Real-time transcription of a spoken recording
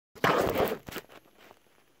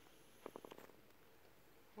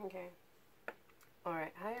Okay.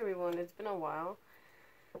 Alright, hi everyone. It's been a while.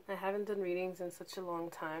 I haven't done readings in such a long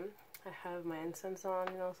time. I have my incense on,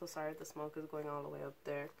 so sorry if the smoke is going all the way up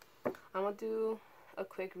there. I'm gonna do a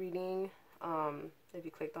quick reading. If you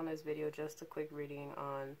clicked on this video, just a quick reading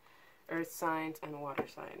on earth signs and water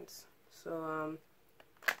signs. So,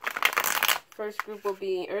 first group will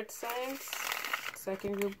be earth signs.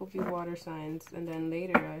 Second group will be water signs. And then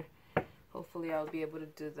later, hopefully I'll be able to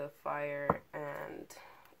do the fire and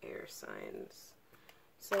air signs.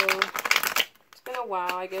 So it's been a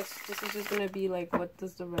while. I guess this is just gonna be like, what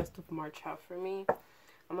does the rest of March have for me?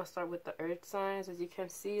 I'm gonna start with the earth signs. As you can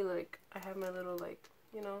see, like, I have my little, like,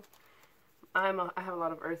 I have a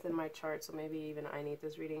lot of earth in my chart, so maybe even I need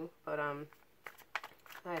this reading. But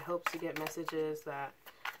I hope to get messages that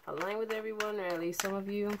align with everyone, or at least some of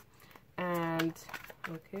you. And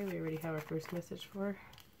okay, we already have our first message for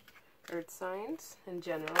earth signs in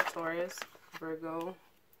general: Taurus, Virgo,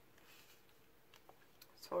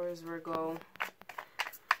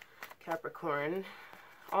 Capricorn.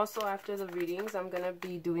 Also, after the readings, I'm gonna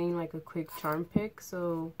be doing like a quick charm pick.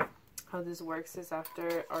 So how this works is,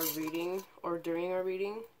 after our reading or during our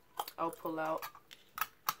reading, I'll pull out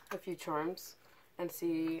a few charms and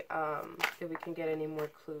see if we can get any more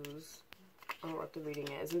clues on what the reading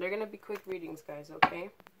is. And they're gonna be quick readings, guys, okay?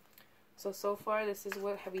 So far, this is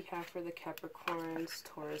what we have for the Capricorns,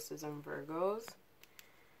 Tauruses, and Virgos.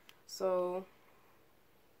 So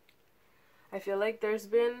I feel like there's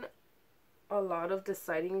been a lot of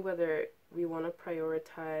deciding whether we want to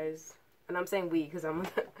prioritize, and I'm saying we because I'm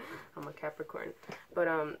a Capricorn, but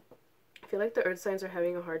I feel like the earth signs are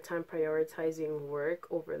having a hard time prioritizing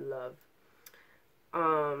work over love.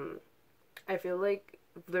 I feel like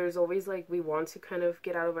there's always, like, we want to kind of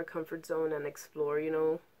get out of our comfort zone and explore,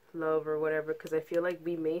 love or whatever, because I feel like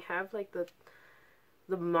we may have like the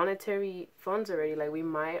monetary funds already. Like, we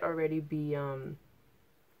might already be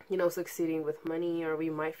succeeding with money, or we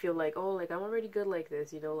might feel like, oh, like, I'm already good like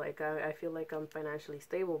this, like, I feel like I'm financially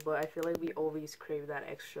stable. But I feel like we always crave that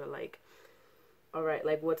extra, like, all right,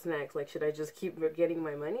 like, what's next? Like, should I just keep getting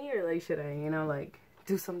my money, or like, should I, like,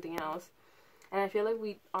 do something else? And I feel like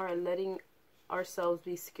we are letting ourselves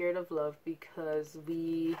be scared of love because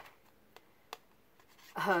we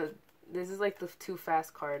this is like the too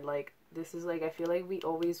fast card. Like, this is like, I feel like we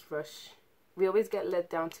always get let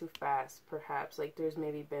down too fast, perhaps. Like, there's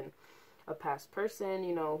maybe been a past person,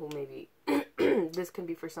 who maybe, this can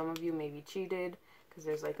be for some of you, maybe cheated, because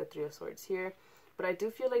there's like a 3 of Swords here. But I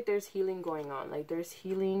do feel like there's healing going on. Like, there's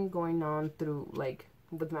healing going on through, like,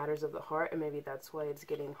 with matters of the heart, and maybe that's why it's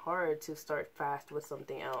getting hard to start fast with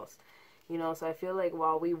something else. So I feel like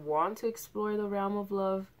while we want to explore the realm of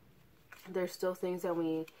love, there's still things that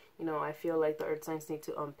we, I feel like the earth signs need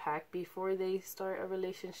to unpack before they start a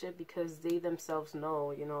relationship, because they themselves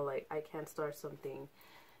know, like, I can't start something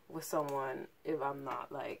with someone if I'm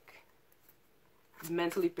not, like,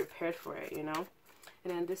 mentally prepared for it, And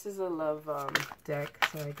then this is a love deck,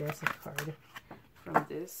 so I guess a card from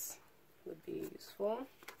this would be useful.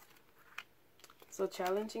 So,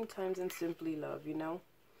 challenging times and simply love,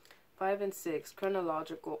 5 and 6,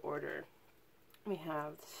 chronological order. We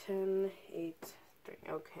have 10, 8, 3.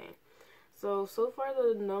 Okay. So far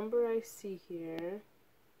the number I see here,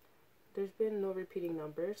 there's been no repeating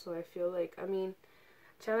numbers. So I feel like,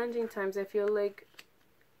 challenging times, I feel like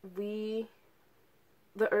the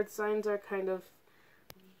earth signs are kind of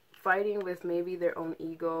fighting with maybe their own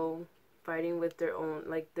ego, fighting with their own,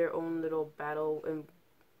 like, their own little battle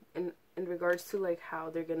in regards to, like, how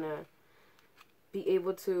they're gonna be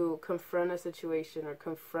able to confront a situation, or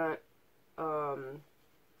confront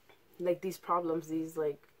like, these problems, these,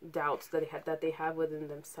 like, doubts that they have within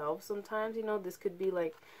themselves. Sometimes, this could be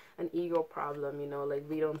like an ego problem, like,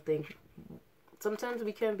 we don't think, sometimes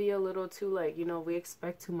we can be a little too, like, we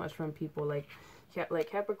expect too much from people. Like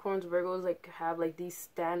Capricorns, Virgos, like, have, like, these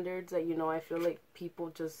standards that, I feel like people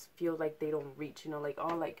just feel like they don't reach, like,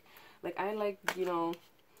 oh, like I like,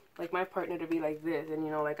 like, my partner to be like this, and,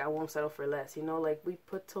 like, I won't settle for less, like, we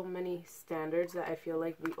put so many standards that I feel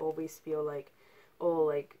like we always feel like, oh,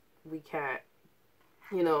 like, we can't,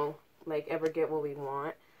 like, ever get what we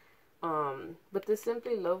want. But the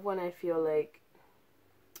simply love one, I feel like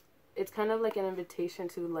it's kind of like an invitation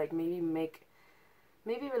to, like, maybe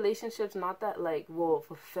relationships, not that, like, will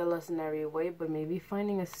fulfill us in every way, but maybe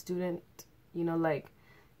finding a student,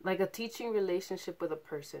 like a teaching relationship with a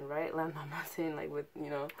person, right? Like, I'm not saying, like, with,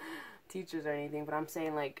 teachers or anything, but I'm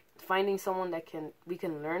saying, like, finding someone that we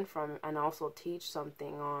can learn from and also teach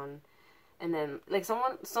something on. And then, like,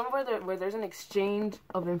 somewhere where there's an exchange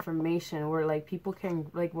of information, where, like, people can,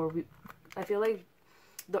 like, I feel like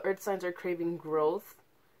the earth signs are craving growth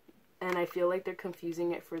And I feel like they're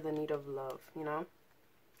confusing it for the need of love, you know?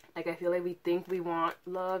 Like, I feel like we think we want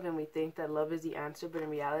love and we think that love is the answer, but in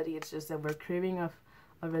reality, it's just that we're craving a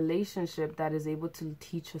relationship that is able to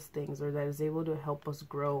teach us things, or that is able to help us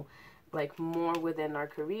grow, like, more within our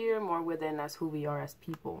career, more within us who we are as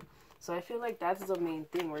people. So I feel like that's the main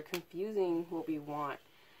thing. We're confusing what we want,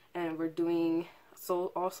 and we're doing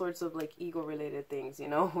all sorts of, like, ego-related things, you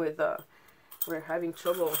know, with, we're having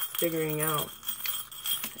trouble figuring out.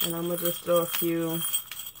 And I'm going to just throw a few.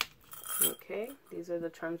 Okay, these are the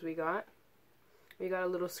charms we got. We got a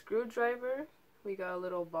little screwdriver. We got a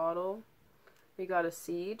little bottle. We got a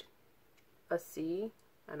seed, a C,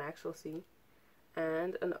 an actual C,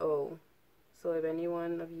 and an O. So if any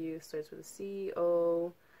one of you starts with a C,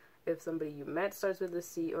 O, if somebody you met starts with a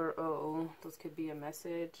C or O, those could be a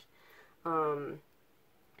message.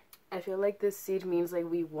 I feel like this seed means like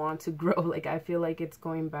we want to grow. Like, I feel like it's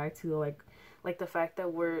going back to like the fact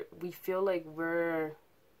that we feel like we're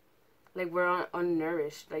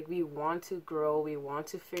unnourished. Like, we want to grow, we want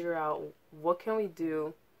to figure out what can we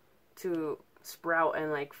do to sprout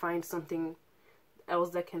and like find something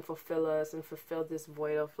else that can fulfill us and fulfill this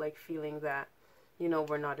void of like feeling that, you know,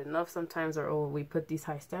 we're not enough sometimes, or oh, we put these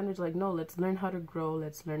high standards. Like, no, let's learn how to grow,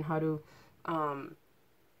 let's learn how to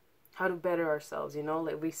better ourselves, you know,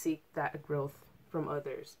 like we seek that growth from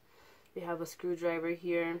others. We have a screwdriver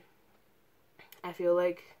here. I feel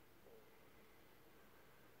like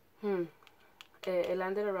it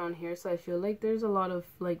landed around here, so I feel like there's a lot of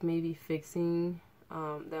like maybe fixing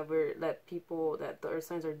that the earth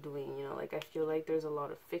signs are doing, you know. Like, I feel like there's a lot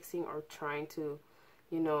of fixing or trying to,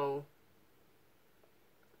 you know,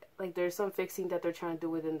 like there's some fixing that they're trying to do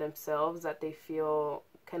within themselves that they feel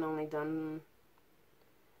can only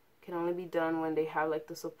be done when they have like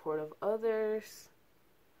the support of others.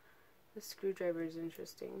 The screwdriver is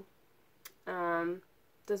interesting.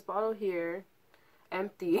 This bottle here,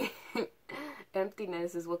 empty.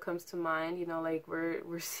 Emptiness is what comes to mind, you know, like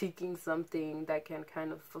we're seeking something that can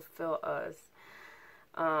kind of fulfill us,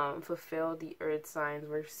 fulfill the earth signs.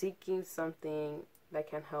 We're seeking something that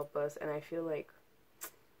can help us. And I feel like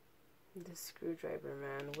the screwdriver,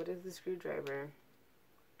 man, what is the screwdriver?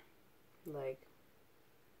 Like,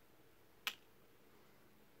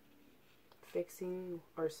 fixing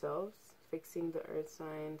ourselves, fixing the earth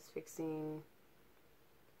signs, fixing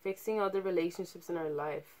other relationships in our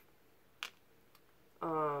life.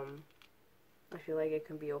 I feel like it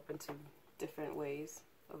can be open to different ways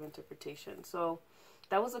of interpretation. So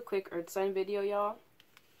that was a quick earth sign video, y'all.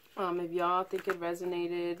 If y'all think it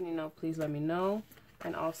resonated, you know, please let me know.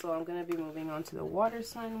 And also, I'm gonna be moving on to the water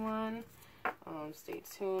sign one. Stay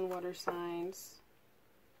tuned, water signs.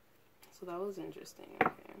 So that was interesting.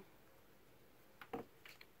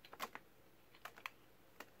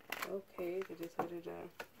 Okay, they decided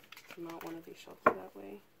to mount one of these shelves that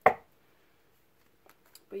way.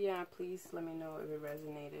 But yeah, please let me know if it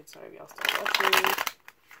resonated. Sorry if y'all still watching.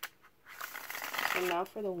 And now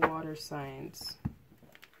for the water signs.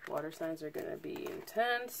 Water signs are gonna be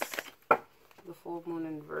intense. The full moon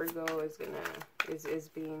in Virgo is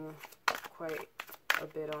being quite a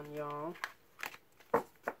bit on y'all.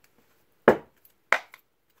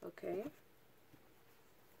 Okay.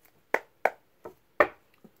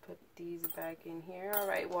 Put these back in here. All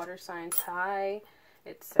right, water signs. Hi.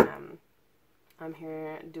 It's I'm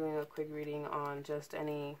here doing a quick reading on just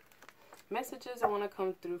any messages that want to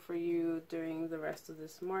come through for you during the rest of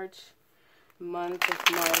this month of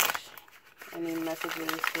March. Any messages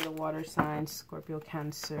for the water signs, Scorpio,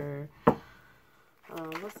 Cancer.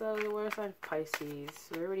 What's the other water sign? Pisces.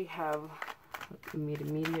 We already have an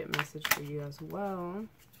immediate message for you as well.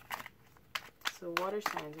 So water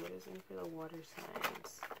signs, what is in for the water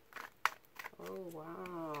signs? Oh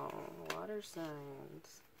wow, water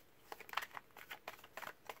signs.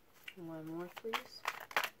 One more, please.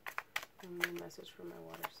 One more message for my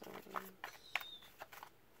water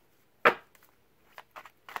signs.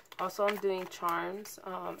 Also, I'm doing charms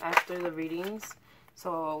after the readings.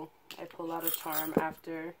 So I pull out a charm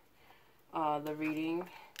after the reading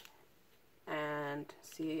and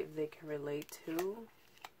see if they can relate to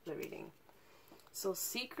the reading. So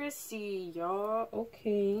secrecy, y'all.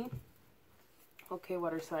 Okay. Okay,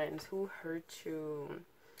 water signs. Who hurt you?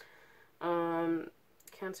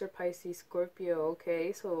 Cancer, Pisces, Scorpio.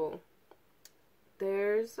 Okay, so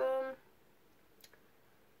there's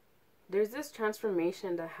this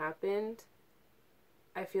transformation that happened.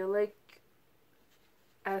 I feel like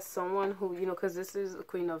as someone who, you know, because this is the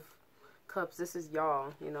Queen of Cups, this is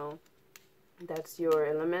y'all, you know, that's your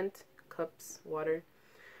element, cups, water,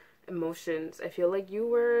 emotions. I feel like you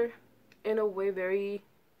were in a way very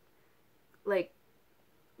like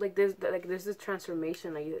like there's this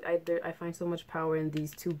transformation. Like I find so much power in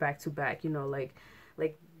these two back to back, you know, like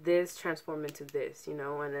this transform into this, you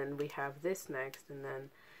know, and then we have this next, and then,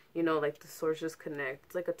 you know, like the swords just connect.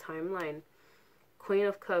 It's like a timeline. Queen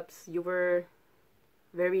of Cups, you were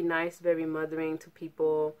very nice, very mothering to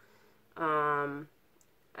people.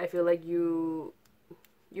 I feel like you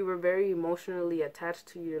were very emotionally attached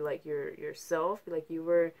to yourself. Like you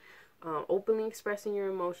were openly expressing your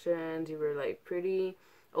emotions. You were like pretty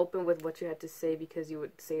open with what you had to say because you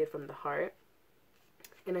would say it from the heart.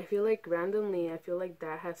 And I feel like randomly, I feel like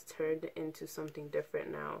that has turned into something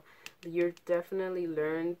different now. You're definitely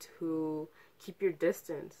learned to keep your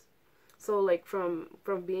distance. So like from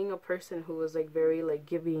being a person who was like very like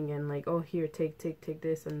giving and like, oh, here, take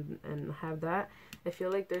this and have that, I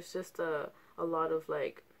feel like there's just a lot of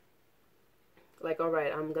like all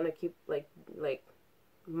right, I'm gonna keep like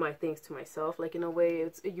my things to myself. Like in a way,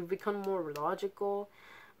 you've become more logical.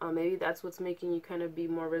 Maybe that's what's making you kind of be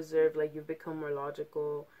more reserved. Like you've become more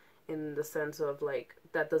logical in the sense of like,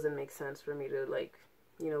 that doesn't make sense for me to like,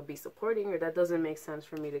 you know, be supporting, or that doesn't make sense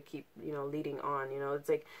for me to keep, you know, leading on. You know, it's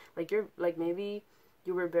like you're like, maybe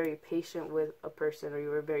you were very patient with a person, or you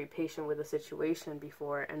were very patient with a situation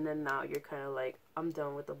before, and then now you're kind of like, I'm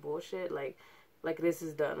done with the bullshit. Like this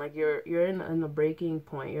is done. Like you're in a breaking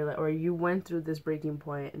point. You're like, or you went through this breaking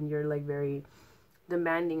point, and you're like very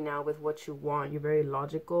demanding now with what you want. You're very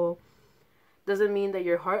logical. Doesn't mean that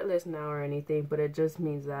you're heartless now or anything, but it just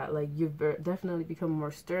means that like you've definitely become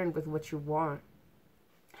more stern with what you want.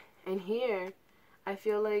 And here, I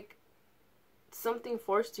feel like something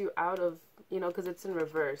forced you out of, you know, because it's in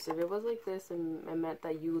reverse. If it was like this, and it meant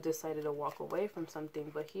that you decided to walk away from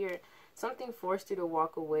something, but here, something forced you to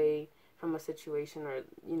walk away from a situation, or,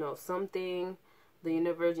 you know, something. The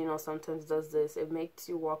universe, you know, sometimes does this. It makes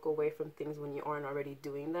you walk away from things when you aren't already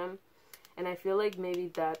doing them. And I feel like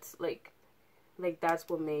maybe that's like that's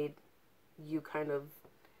what made you kind of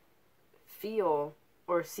feel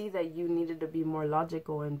or see that you needed to be more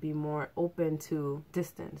logical and be more open to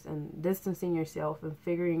distance and distancing yourself and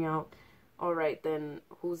figuring out, all right, then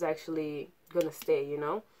who's actually gonna stay, you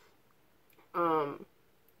know?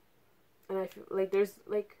 And I feel like there's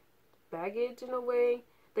like baggage in a way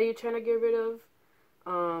that you're trying to get rid of,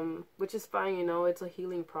 which is fine, you know, it's a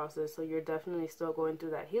healing process, so you're definitely still going through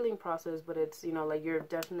that healing process, but it's, you know, like you're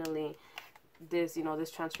definitely this, you know,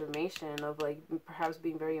 this transformation of like perhaps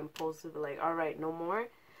being very impulsive, like, all right, no more.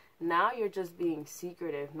 Now you're just being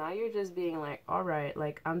secretive. Now you're just being like, all right,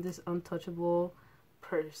 like I'm this untouchable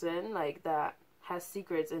person like that has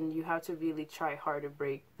secrets, and you have to really try hard to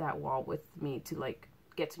break that wall with me to like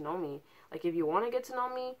get to know me. Like if you want to get to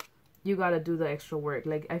know me, you got to do the extra work.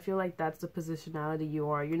 Like I feel like that's the positionality you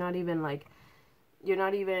are. You're not even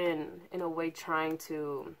in a way trying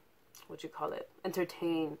to, what you call it,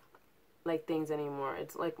 entertain like things anymore.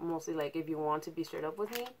 It's like mostly like, if you want to be straight up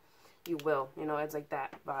with me, you will, you know. It's like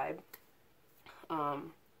that vibe.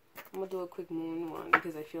 I'm gonna do a quick moon one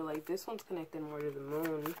because I feel like this one's connected more to the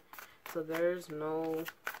moon. So there's no,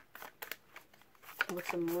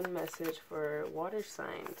 what's a moon message for water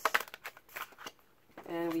signs?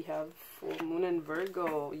 And we have full moon in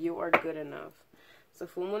Virgo. You are good enough. So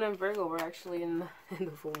full moon in Virgo, we're actually in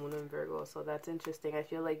the full moon in Virgo, so that's interesting. I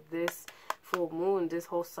feel like this full moon, this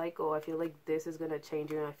whole cycle, I feel like this is going to change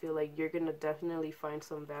you, and I feel like you're going to definitely find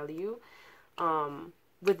some value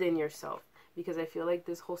within yourself, because I feel like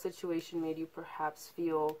this whole situation made you perhaps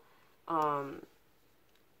feel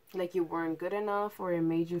like you weren't good enough, or it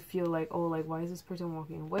made you feel like, oh, like why is this person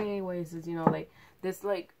walking away? Why is this, you know, like this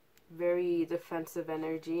like very defensive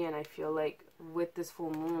energy. And I feel like with this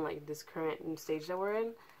full moon, like this current stage that we're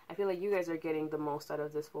in, I feel like you guys are getting the most out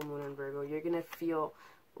of this full moon in Virgo. You're gonna feel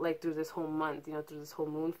like through this whole month, you know, through this whole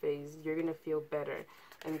moon phase, you're gonna feel better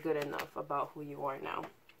and good enough about who you are now.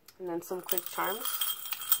 And then some quick charms.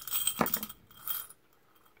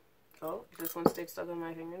 Oh, this one stayed stuck on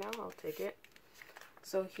my finger now. I'll take it.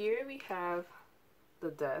 So here we have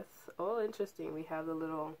the Death. Oh, interesting. We have the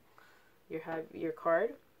little, you have your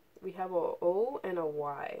card. We have a O and a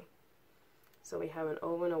Y. So we have an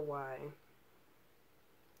O and a Y.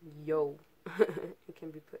 Yo. It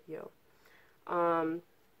can be put yo. And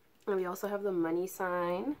we also have the money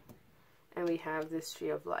sign. And we have this tree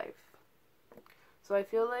of life. So I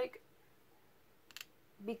feel like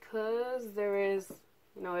because there is,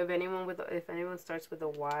 you know, if anyone starts with a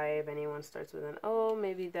Y, if anyone starts with an O,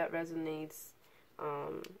 maybe that resonates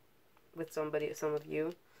with some of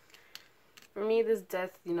you. For me, this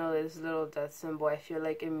death, you know, this little death symbol, I feel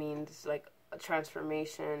like it means like a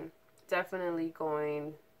transformation. Definitely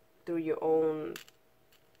going through your own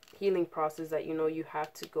healing process that, you know, you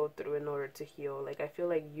have to go through in order to heal. Like, I feel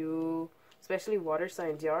like you, especially water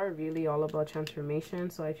signs, you are really all about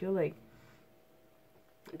transformation. So I feel like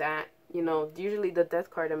that, you know, usually the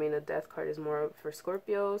death card, I mean, the death card is more for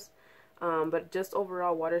Scorpios. But just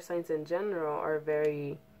overall, water signs in general are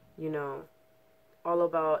very, you know, all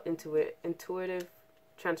about intuitive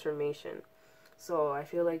transformation. So I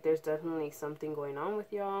feel like there's definitely something going on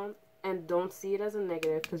with y'all. And don't see it as a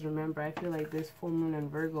negative, because remember, I feel like this full moon in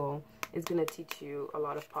Virgo is going to teach you a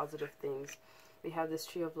lot of positive things. We have this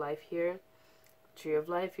tree of life here. Tree of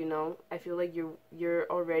life, you know, I feel like you're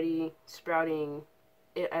already sprouting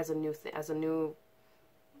it as a new thing, as a new,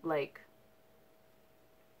 like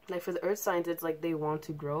for the earth signs, it's like they want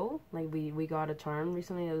to grow. Like we got a charm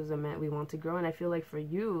recently that was a man, we want to grow. And I feel like for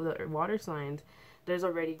you, the water signs, there's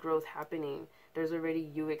already growth happening. There's already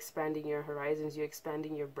you expanding your horizons, you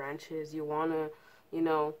expanding your branches. You want to, you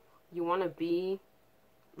know, you want to be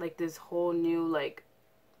like this whole new, like,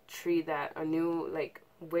 tree, that a new, like,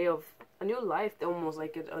 way of, a new life, almost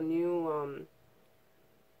like a new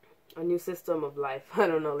system of life. I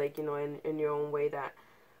don't know, like, you know, in your own way that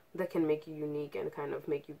can make you unique and kind of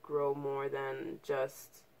make you grow more than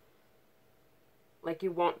just, like,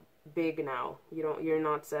 you want big now. You're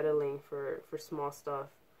not settling for small stuff.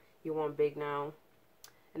 You want big now.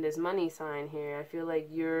 And this money sign here, I feel like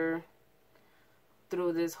you're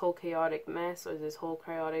through this whole chaotic mess, or this whole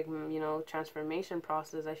chaotic, you know, transformation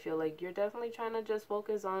process. I feel like you're definitely trying to just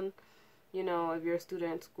focus on, you know, if you're a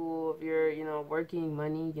student at school, if you're, you know, working,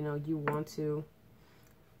 money, you know, you want to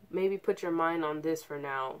maybe put your mind on this for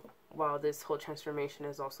now, while this whole transformation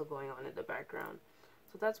is also going on in the background.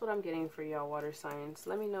 So that's what I'm getting for y'all, water signs.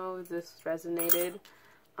 Let me know if this resonated.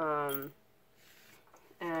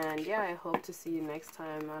 And yeah, I hope to see you next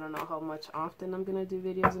time. I don't know how much often I'm gonna do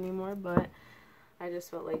videos anymore, but I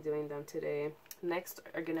just felt like doing them today. Next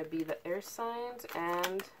are gonna be the air signs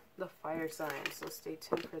and the fire signs, so stay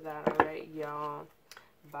tuned for that. All right, y'all,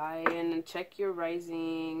 bye. And check your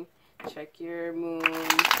rising, check your moon,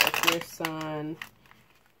 check your sun.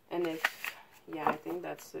 And if, yeah, I think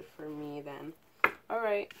that's it for me then. All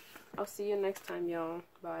right, I'll see you next time, y'all.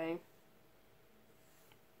 Bye.